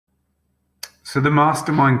So the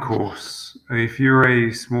Mastermind course, if you're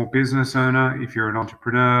a small business owner, if you're an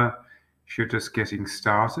entrepreneur, if you're just getting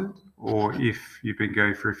started, or if you've been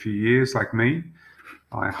going for a few years like me,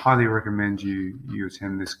 I highly recommend you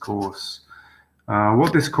attend this course.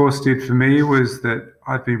 What this course did for me was that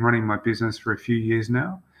I've been running my business for a few years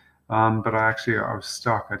now, but I was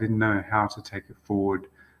stuck. I didn't know how to take it forward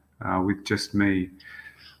with just me.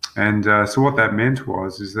 And so what that meant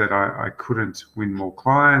is that I couldn't win more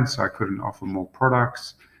clients, I couldn't offer more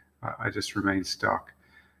products, I just remained stuck.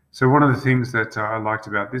 So one of the things that I liked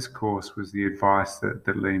about this course was the advice that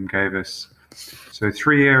Liam gave us. So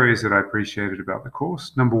 3 areas that I appreciated about the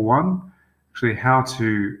course. Number 1, actually how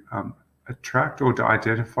to attract or to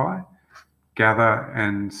identify, gather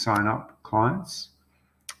and sign up clients.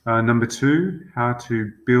 Number 2, how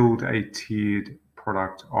to build a tiered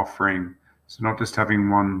product offering. So not just having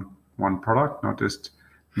one product, not just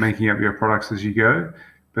making up your products as you go,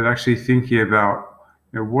 but actually thinking about,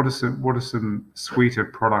 what are some suite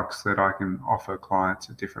of products that I can offer clients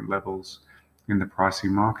at different levels in the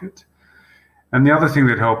pricing market. And the other thing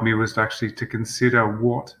that helped me was actually to consider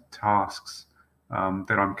what tasks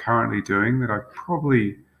that I'm currently doing that I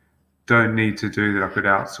probably don't need to do, that I could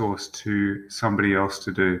outsource to somebody else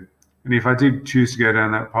to do. And if I did choose to go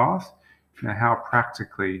down that path, how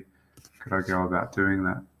practically could I go about doing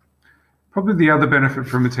that? Probably the other benefit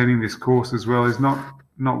from attending this course as well is not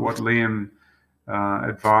what Liam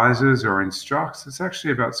advises or instructs. It's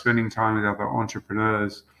actually about spending time with other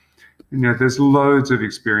entrepreneurs. There's loads of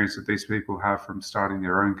experience that these people have from starting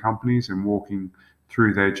their own companies and walking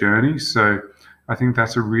through their journey. So I think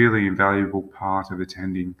that's a really invaluable part of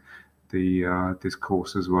attending this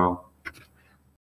course as well.